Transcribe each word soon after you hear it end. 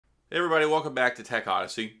Hey everybody, welcome back to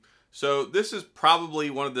TechOdyssey. So this is probably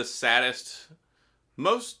one of the saddest,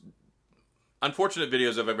 most unfortunate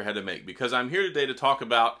videos I've ever had to make because I'm here today to talk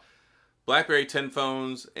about BlackBerry 10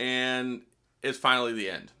 phones and it's finally the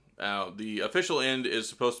end. The official end is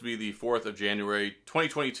supposed to be the 4th of January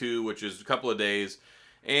 2022, which is a couple of days.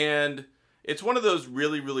 And it's one of those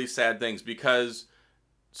really sad things because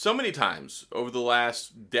so many times over the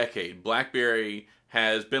last decade, BlackBerry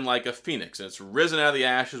has been like a phoenix, and it's risen out of the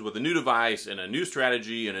ashes with a new device and a new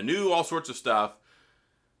strategy and a new all sorts of stuff.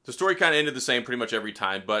 The story kind of ended the same pretty much every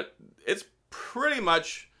time, but it's pretty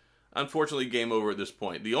much, unfortunately, game over at this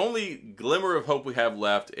point. The only glimmer of hope we have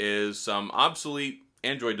left is some obsolete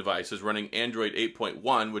Android devices running Android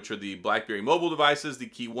 8.1, which are the BlackBerry mobile devices, the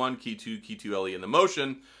Key1, Key2, Key2 LE, and the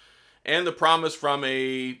Motion, and the promise from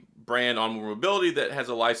a brand Onward Mobility that has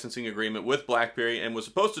a licensing agreement with BlackBerry and was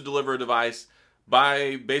supposed to deliver a device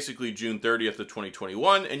by basically June 30th of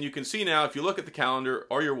 2021. And you can see now, if you look at the calendar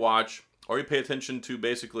or your watch, or you pay attention to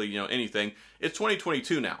basically, anything, it's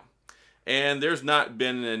 2022 now. And there's not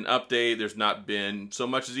been an update, there's not been so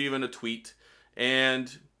much as even a tweet.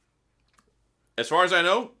 And as far as I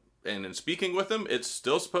know, and in speaking with them, it's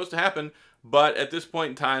still supposed to happen, but at this point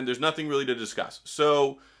in time, there's nothing really to discuss.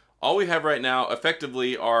 So all we have right now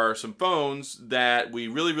effectively are some phones that we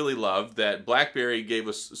really love, that BlackBerry gave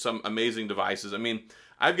us some amazing devices. I mean,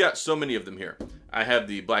 I've got so many of them here. I have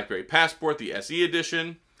the BlackBerry Passport, the SE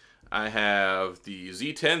edition. I have the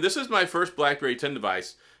Z10. This is my first BlackBerry 10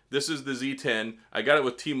 device. This is the Z10. I got it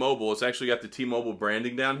with T-Mobile. It's actually got the T-Mobile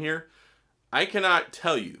branding down here. I cannot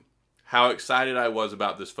tell you how excited I was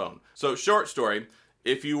about this phone. So, short story,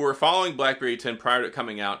 if you were following BlackBerry 10 prior to it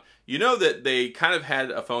coming out, you know that they kind of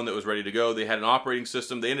had a phone that was ready to go. They had an operating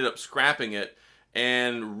system. They ended up scrapping it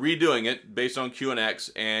and redoing it based on QNX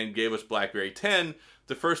and gave us BlackBerry 10,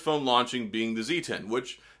 the first phone launching being the Z10,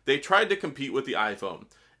 which they tried to compete with the iPhone.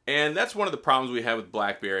 And that's one of the problems we have with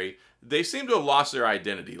BlackBerry. They seem to have lost their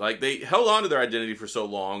identity. Like, they held on to their identity for so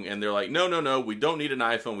long, and they're like, no, we don't need an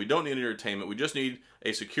iPhone. We don't need entertainment. We just need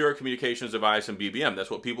a secure communications device and BBM.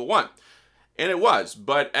 That's what people want. And it was,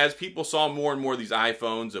 but as people saw more and more of these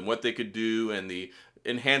iPhones and what they could do and the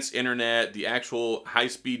enhanced internet, the actual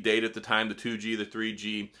high-speed data at the time, the 2G, the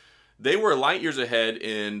 3G, they were light years ahead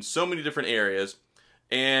in so many different areas,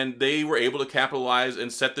 and they were able to capitalize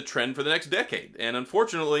and set the trend for the next decade. And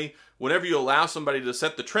unfortunately, whenever you allow somebody to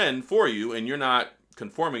set the trend for you and you're not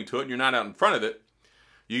conforming to it and you're not out in front of it,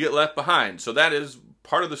 you get left behind. So that is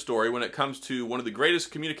part of the story when it comes to one of the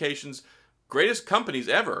greatest communications, greatest companies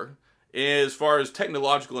ever, as far as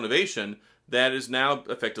technological innovation, that is now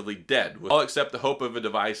effectively dead, all except the hope of a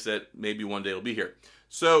device that maybe one day will be here.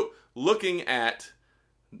 So looking at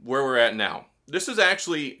where we're at now, this is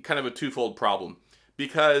actually kind of a twofold problem,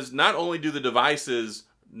 because not only do the devices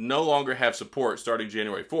no longer have support starting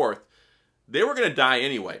January 4th, they were going to die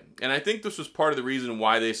anyway. And I think this was part of the reason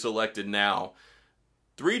why they selected now.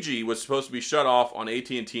 3G was supposed to be shut off on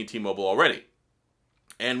AT&T and T-Mobile already.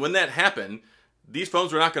 And when that happened, these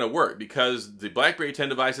phones were not going to work because the BlackBerry 10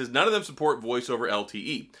 devices, none of them support voice over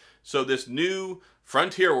LTE. So this new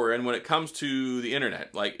frontier we're in when it comes to the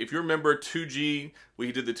internet, like if you remember 2G,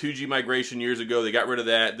 we did the 2G migration years ago, they got rid of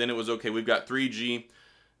that, then it was okay, we've got 3G.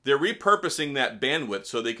 They're repurposing that bandwidth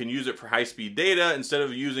so they can use it for high-speed data instead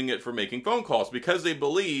of using it for making phone calls because they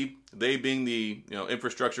believe, they being the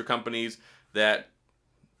infrastructure companies that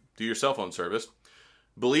do your cell phone service,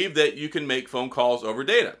 believe that you can make phone calls over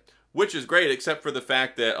data. Which is great, except for the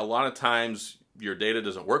fact that a lot of times your data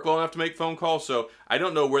doesn't work well enough to make phone calls, so I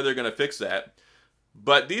don't know where they're going to fix that.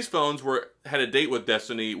 But these phones had a date with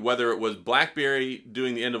destiny, whether it was BlackBerry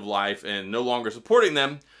doing the end of life and no longer supporting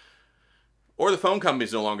them, or the phone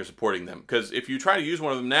companies no longer supporting them. Because if you try to use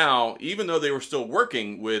one of them now, even though they were still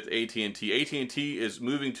working with AT&T, AT&T is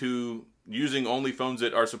moving to using only phones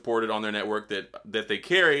that are supported on their network that they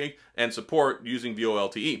carry and support using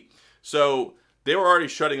VoLTE. So they were already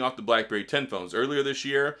shutting off the BlackBerry 10 phones. Earlier this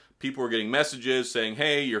year, people were getting messages saying,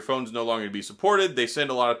 hey, your phone's no longer to be supported. They sent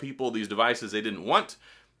a lot of people these devices they didn't want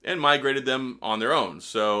and migrated them on their own.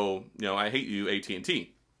 So, I hate you,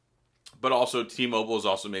 AT&T. But also, T-Mobile has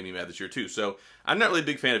also made me mad this year too. So, I'm not really a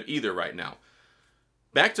big fan of either right now.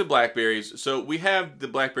 Back to BlackBerries. So, we have the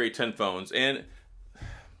BlackBerry 10 phones, and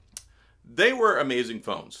they were amazing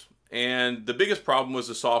phones. And the biggest problem was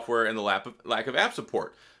the software and the lack of app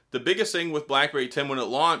support. The biggest thing with BlackBerry 10 when it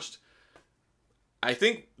launched, I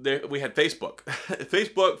think we had Facebook.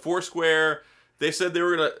 Facebook, Foursquare, they said they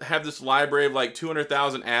were going to have this library of like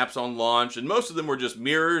 200,000 apps on launch, and most of them were just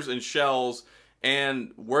mirrors and shells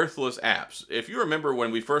and worthless apps. If you remember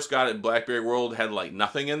when we first got it in BlackBerry World, it had like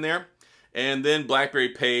nothing in there. And then BlackBerry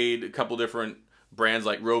paid a couple different brands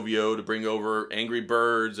like Rovio to bring over Angry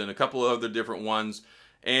Birds and a couple of other different ones,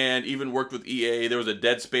 and even worked with EA. There was a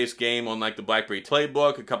Dead Space game on like the BlackBerry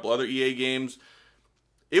Playbook, a couple other EA games.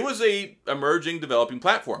 It was a emerging, developing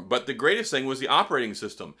platform, but the greatest thing was the operating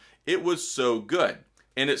system. It was so good.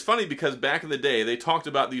 And it's funny because back in the day, they talked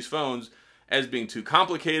about these phones as being too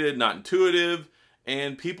complicated, not intuitive,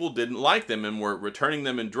 and people didn't like them and were returning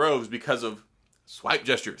them in droves because of swipe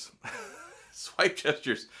gestures. Swipe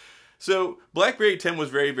gestures. So BlackBerry 10 was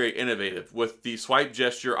very, very innovative with the swipe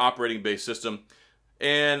gesture operating-based system.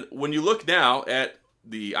 And when you look now at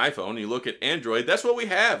the iPhone, you look at Android, that's what we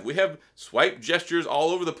have. We have swipe gestures all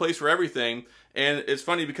over the place for everything. And it's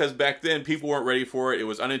funny because back then people weren't ready for it. It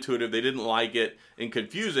was unintuitive. They didn't like it and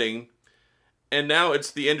confusing. And now it's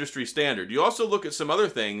the industry standard. You also look at some other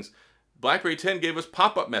things. BlackBerry 10 gave us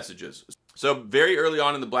pop-up messages. So very early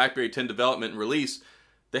on in the BlackBerry 10 development and release,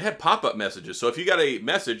 they had pop-up messages. So if you got a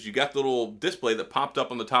message, you got the little display that popped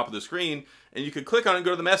up on the top of the screen, and you could click on it and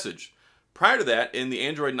go to the message. Prior to that, in the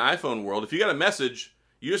Android and iPhone world, if you got a message,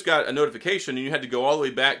 you just got a notification and you had to go all the way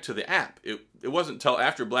back to the app. It wasn't until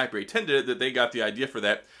after BlackBerry 10 did it that they got the idea for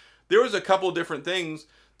that. There was a couple of different things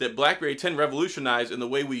that BlackBerry 10 revolutionized in the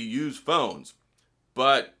way we use phones,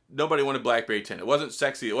 but nobody wanted BlackBerry 10. It wasn't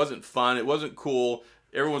sexy, it wasn't fun, it wasn't cool.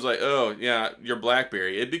 Everyone's like, oh yeah, you're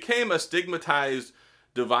BlackBerry. It became a stigmatized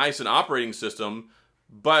device and operating system,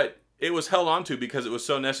 but it was held onto because it was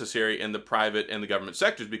so necessary in the private and the government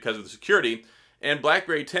sectors because of the security. And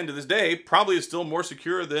BlackBerry 10 to this day probably is still more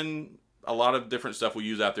secure than a lot of different stuff we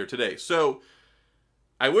use out there today. So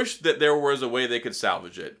I wish that there was a way they could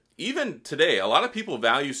salvage it. Even today, a lot of people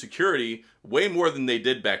value security way more than they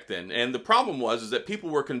did back then. And the problem was that people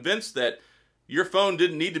were convinced that your phone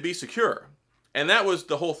didn't need to be secure. And that was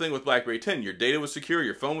the whole thing with BlackBerry 10. Your data was secure,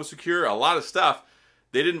 your phone was secure, a lot of stuff.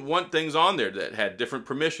 They didn't want things on there that had different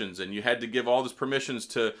permissions, and you had to give all these permissions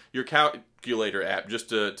to your calculator app just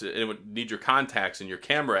to it would need your contacts and your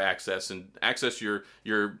camera access and access your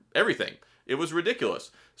everything. It was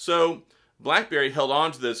ridiculous. So BlackBerry held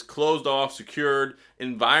on to this closed-off, secured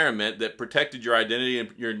environment that protected your identity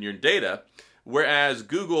and your data, whereas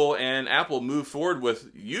Google and Apple moved forward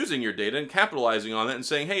with using your data and capitalizing on it and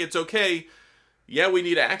saying, hey, it's okay. Yeah, we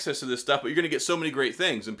need access to this stuff, but you're going to get so many great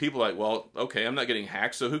things. And people are like, well, okay, I'm not getting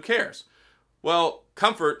hacked, so who cares? Well,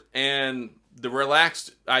 comfort and the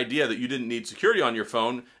relaxed idea that you didn't need security on your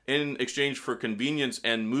phone in exchange for convenience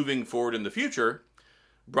and moving forward in the future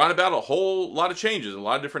brought about a whole lot of changes, a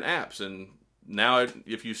lot of different apps. And now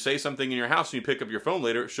if you say something in your house and you pick up your phone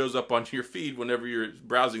later, it shows up onto your feed whenever you're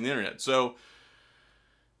browsing the internet. So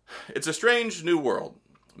it's a strange new world.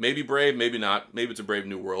 Maybe brave, maybe not. Maybe it's a brave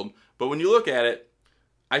new world. But when you look at it,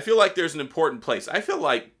 I feel like there's an important place. I feel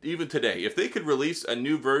like even today, if they could release a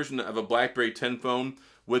new version of a BlackBerry 10 phone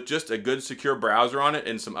with just a good secure browser on it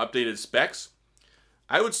and some updated specs,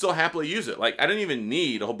 I would still happily use it. Like, I don't even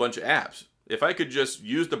need a whole bunch of apps. If I could just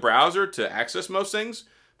use the browser to access most things,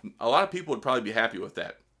 a lot of people would probably be happy with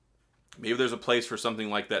that. Maybe there's a place for something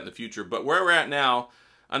like that in the future. But where we're at now,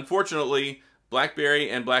 unfortunately, BlackBerry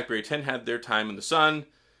and BlackBerry 10 had their time in the sun.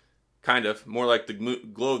 Kind of, more like the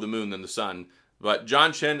glow of the moon than the sun. But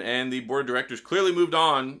John Chen and the board of directors clearly moved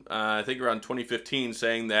on, I think around 2015,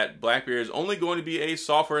 saying that BlackBerry is only going to be a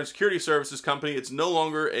software and security services company. It's no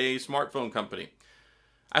longer a smartphone company.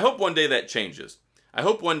 I hope one day that changes. I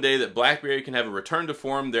hope one day that BlackBerry can have a return to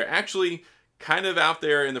form. They're actually kind of out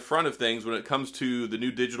there in the front of things when it comes to the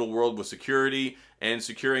new digital world with security and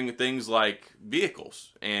securing things like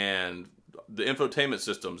vehicles and the infotainment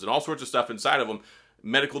systems and all sorts of stuff inside of them.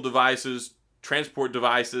 Medical devices, transport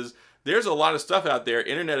devices. There's a lot of stuff out there,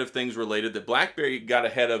 Internet of Things related, that BlackBerry got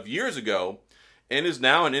ahead of years ago and is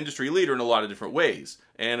now an industry leader in a lot of different ways.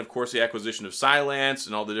 And of course the acquisition of Cylance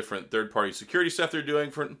and all the different third-party security stuff they're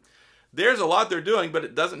doing. There's a lot they're doing, but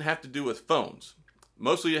it doesn't have to do with phones.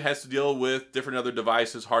 Mostly it has to deal with different other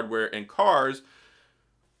devices, hardware, and cars.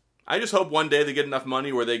 I just hope one day they get enough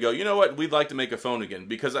money where they go, you know what, we'd like to make a phone again.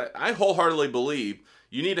 Because I wholeheartedly believe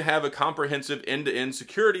you need to have a comprehensive end-to-end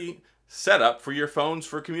security setup for your phones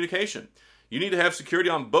for communication. You need to have security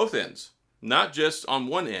on both ends, not just on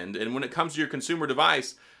one end. And when it comes to your consumer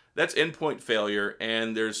device, that's endpoint failure,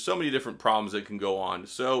 and there's so many different problems that can go on.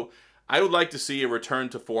 So I would like to see a return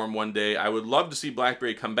to form one day. I would love to see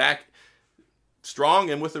BlackBerry come back strong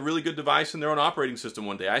and with a really good device in their own operating system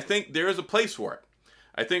one day. I think there is a place for it.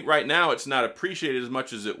 I think right now it's not appreciated as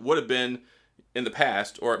much as it would have been in the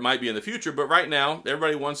past, or it might be in the future, but right now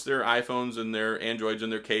everybody wants their iPhones and their Androids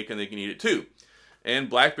and their cake and they can eat it too.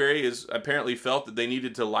 And BlackBerry is apparently felt that they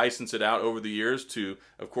needed to license it out over the years to,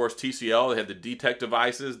 of course, TCL. They had the D-Tech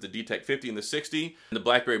devices, the D-Tech 50 and the 60, and the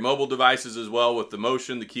BlackBerry mobile devices as well with the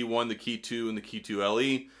Motion, the Q1, the Q2, and the Q2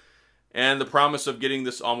 LE, and the promise of getting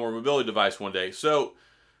this all-more mobility device one day. So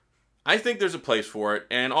I think there's a place for it.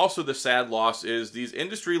 And also the sad loss is these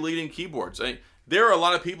industry-leading keyboards. There are a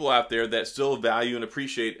lot of people out there that still value and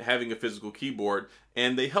appreciate having a physical keyboard,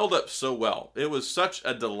 and they held up so well. It was such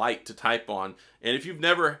a delight to type on. And if you've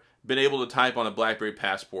never been able to type on a BlackBerry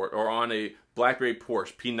Passport or on a BlackBerry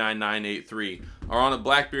Porsche P9983 or on a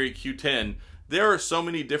BlackBerry Q10, there are so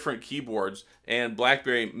many different keyboards, and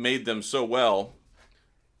BlackBerry made them so well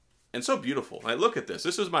and so beautiful. Look at this.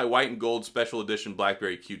 This is my white and gold special edition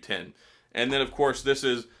BlackBerry Q10. And then, of course, this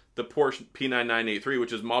is the Porsche P9983,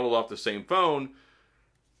 which is modeled off the same phone.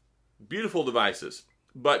 Beautiful devices.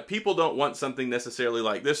 But people don't want something necessarily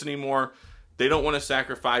like this anymore. They don't want to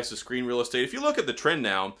sacrifice the screen real estate. If you look at the trend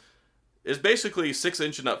now, it's basically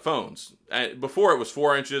 6-inch and up phones. Before it was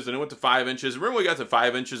 4 inches, and it went to 5 inches. Remember when we got to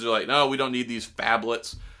 5 inches, they're like, no, we don't need these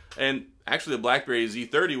phablets. And actually the BlackBerry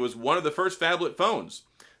Z30 was one of the first phablet phones.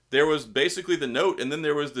 There was basically the Note, and then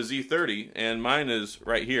there was the Z30, and mine is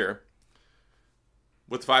right here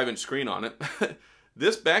with 5-inch screen on it.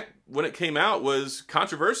 This, back when it came out, was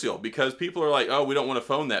controversial because people are like, oh, we don't want a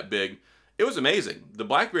phone that big. It was amazing. The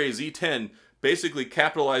BlackBerry Z10 basically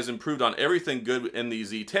capitalized and improved on everything good in the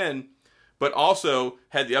Z10, but also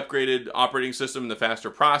had the upgraded operating system and the faster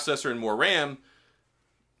processor and more RAM.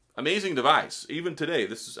 Amazing device. Even today,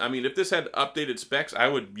 this is, I mean, if this had updated specs, I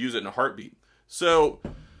would use it in a heartbeat. So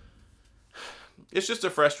it's just a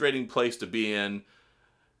frustrating place to be in,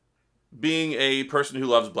 being a person who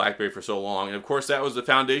loves BlackBerry for so long. And of course, that was the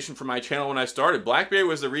foundation for my channel when I started. BlackBerry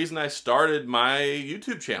was the reason I started my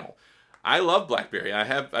YouTube channel. I love BlackBerry.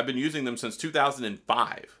 I've been using them since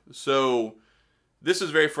 2005. So this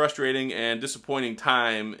is very frustrating and disappointing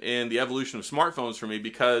time in the evolution of smartphones for me,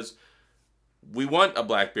 because we want a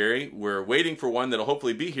BlackBerry. We're waiting for one that'll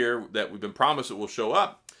hopefully be here, that we've been promised it will show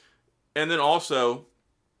up. And then also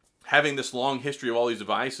having this long history of all these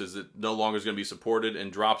devices that no longer is going to be supported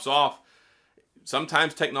and drops off.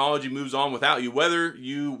 Sometimes technology moves on without you, whether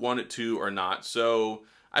you want it to or not. So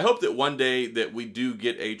I hope that one day that we do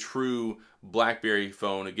get a true BlackBerry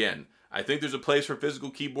phone again. I think there's a place for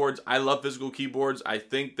physical keyboards. I love physical keyboards. I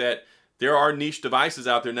think that there are niche devices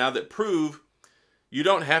out there now that prove you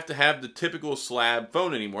don't have to have the typical slab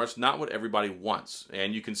phone anymore. It's not what everybody wants.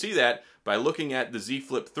 And you can see that by looking at the Z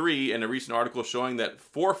Flip 3 and a recent article showing that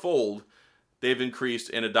fourfold they've increased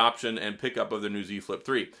in adoption and pickup of the new Z Flip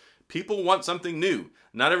 3. People want something new.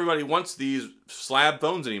 Not everybody wants these slab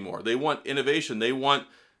phones anymore. They want innovation. They want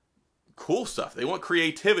cool stuff. They want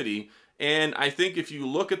creativity. And I think if you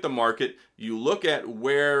look at the market, you look at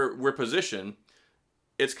where we're positioned,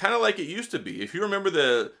 it's kind of like it used to be. If you remember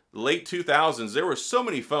the late 2000s, there were so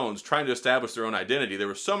many phones trying to establish their own identity. There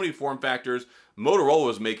were so many form factors. Motorola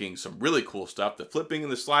was making some really cool stuff. The flipping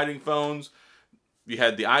and the sliding phones. You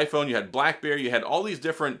had the iPhone, you had BlackBerry, you had all these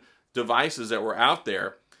different devices that were out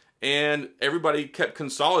there. And everybody kept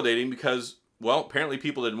consolidating because, well, apparently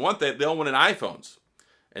people didn't want that. They all wanted iPhones.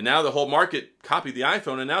 And now the whole market copied the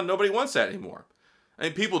iPhone, and now nobody wants that anymore. I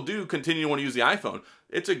mean, people do continue to want to use the iPhone.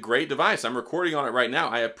 It's a great device. I'm recording on it right now.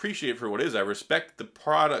 I appreciate it for what it is. I respect the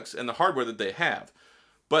products and the hardware that they have.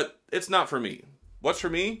 But it's not for me. What's for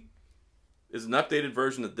me is an updated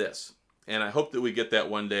version of this. And I hope that we get that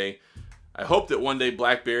one day. I hope that one day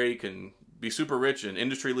BlackBerry can be super rich and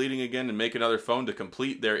industry leading again and make another phone to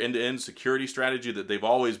complete their end-to-end security strategy that they've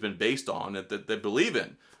always been based on, that they believe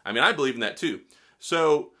in. I mean, I believe in that too.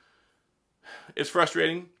 So it's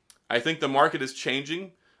frustrating. I think the market is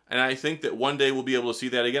changing, and I think that one day we'll be able to see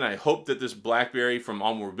that again. I hope that this BlackBerry from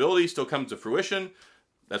all mobility still comes to fruition.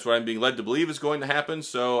 That's what I'm being led to believe is going to happen,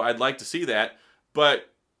 so I'd like to see that.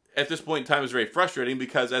 But at this point in time, it's very frustrating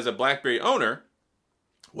because as a BlackBerry owner,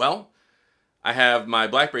 well, I have my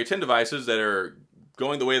BlackBerry 10 devices that are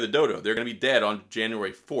going the way of the dodo. They're going to be dead on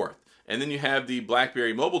January 4th. And then you have the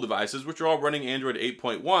BlackBerry mobile devices, which are all running Android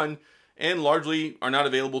 8.1 and largely are not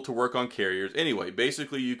available to work on carriers anyway.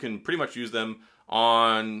 Basically, you can pretty much use them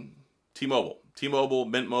on T-Mobile. T-Mobile,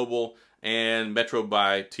 Mint Mobile, and Metro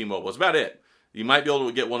by T-Mobile. That's about it. You might be able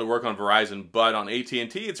to get one to work on Verizon, but on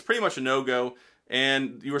AT&T, it's pretty much a no-go.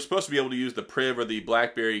 And you were supposed to be able to use the Priv or the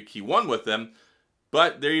BlackBerry Q1 with them,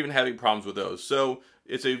 but they're even having problems with those. So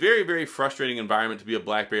it's a very, very frustrating environment to be a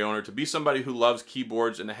BlackBerry owner, to be somebody who loves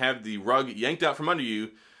keyboards and to have the rug yanked out from under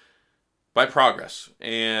you by progress.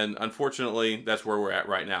 And unfortunately, that's where we're at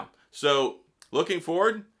right now. So looking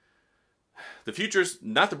forward, the future's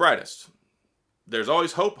not the brightest. there's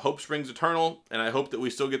always hope. Hope springs eternal, and I hope that we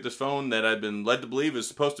still get this phone that I've been led to believe is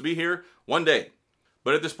supposed to be here one day.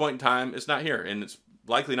 But at this point in time, it's not here, and it's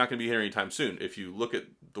likely not going to be here anytime soon if you look at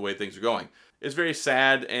the way things are going. It's very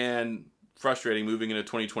sad and frustrating moving into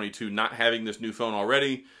 2022, not having this new phone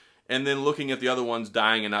already, and then looking at the other ones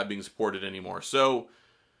dying and not being supported anymore. So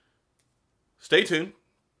stay tuned.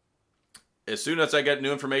 As soon as I get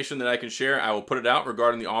new information that I can share, I will put it out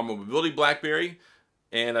regarding the armed mobility BlackBerry.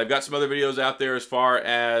 And I've got some other videos out there as far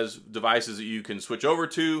as devices that you can switch over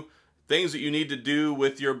to, things that you need to do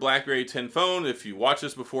with your BlackBerry 10 phone. If you watch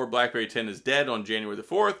this before BlackBerry 10 is dead on January the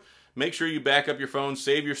 4th, make sure you back up your phone,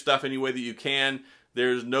 save your stuff any way that you can.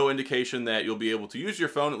 There's no indication that you'll be able to use your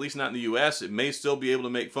phone, at least not in the US. It may still be able to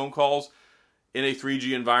make phone calls in a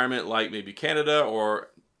 3G environment like maybe Canada or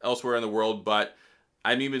elsewhere in the world, but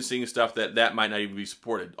I'm even seeing stuff that might not even be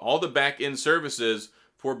supported. All the back-end services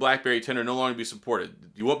for BlackBerry 10 are no longer be supported.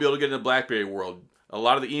 You won't be able to get in the BlackBerry world. A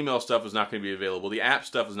lot of the email stuff is not going to be available. The app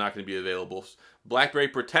stuff is not going to be available. BlackBerry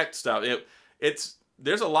Protect stuff,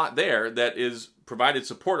 there's a lot there that is provided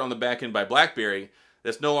support on the back end by BlackBerry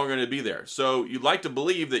that's no longer going to be there. So you'd like to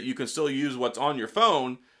believe that you can still use what's on your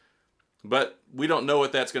phone, but we don't know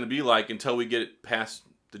what that's going to be like until we get it past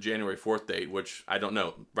the January 4th date, which I don't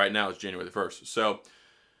know. Right now it's January the 1st. So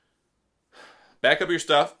back up your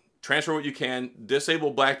stuff. Transfer what you can,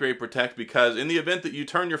 disable BlackBerry Protect, because in the event that you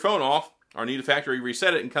turn your phone off or need a factory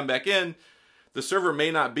reset it and come back in, the server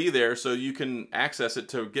may not be there so you can access it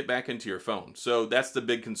to get back into your phone. So that's the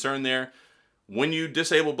big concern there. When you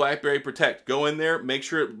disable BlackBerry Protect, go in there, make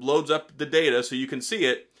sure it loads up the data so you can see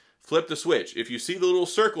it, flip the switch. If you see the little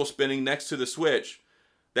circle spinning next to the switch,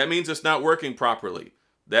 that means it's not working properly.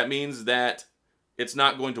 That means that it's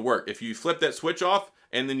not going to work. If you flip that switch off,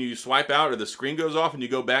 and then you swipe out or the screen goes off and you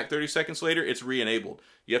go back 30 seconds later, it's re-enabled.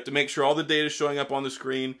 You have to make sure all the data is showing up on the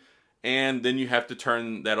screen, and then you have to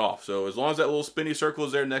turn that off. So as long as that little spinny circle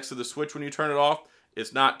is there next to the switch when you turn it off,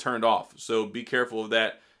 it's not turned off. So be careful of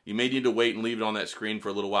that. You may need to wait and leave it on that screen for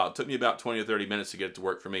a little while. It took me about 20 or 30 minutes to get it to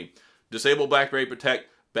work for me. Disable BlackBerry Protect,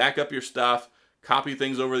 back up your stuff, copy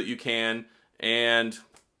things over that you can, and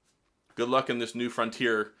good luck in this new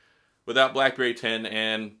frontier without BlackBerry 10,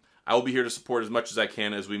 and I will be here to support as much as I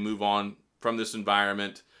can as we move on from this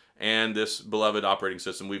environment and this beloved operating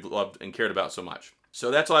system we've loved and cared about so much.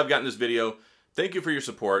 So that's all I've got in this video. Thank you for your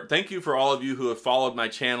support. Thank you for all of you who have followed my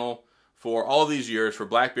channel for all these years for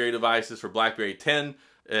BlackBerry devices, for BlackBerry 10.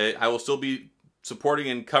 I will still be supporting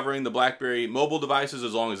and covering the BlackBerry mobile devices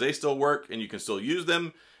as long as they still work and you can still use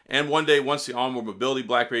them. And one day, once the onboard mobility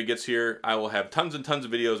BlackBerry gets here, I will have tons and tons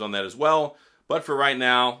of videos on that as well. But for right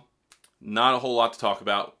now, not a whole lot to talk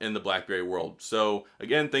about in the BlackBerry world. So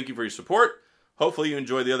again, thank you for your support. Hopefully you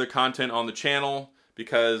enjoy the other content on the channel,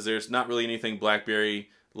 because there's not really anything BlackBerry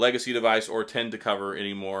legacy device or 10 to cover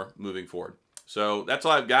anymore moving forward. So that's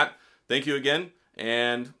all I've got. Thank you again.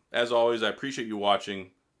 And as always, I appreciate you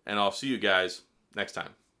watching, and I'll see you guys next time.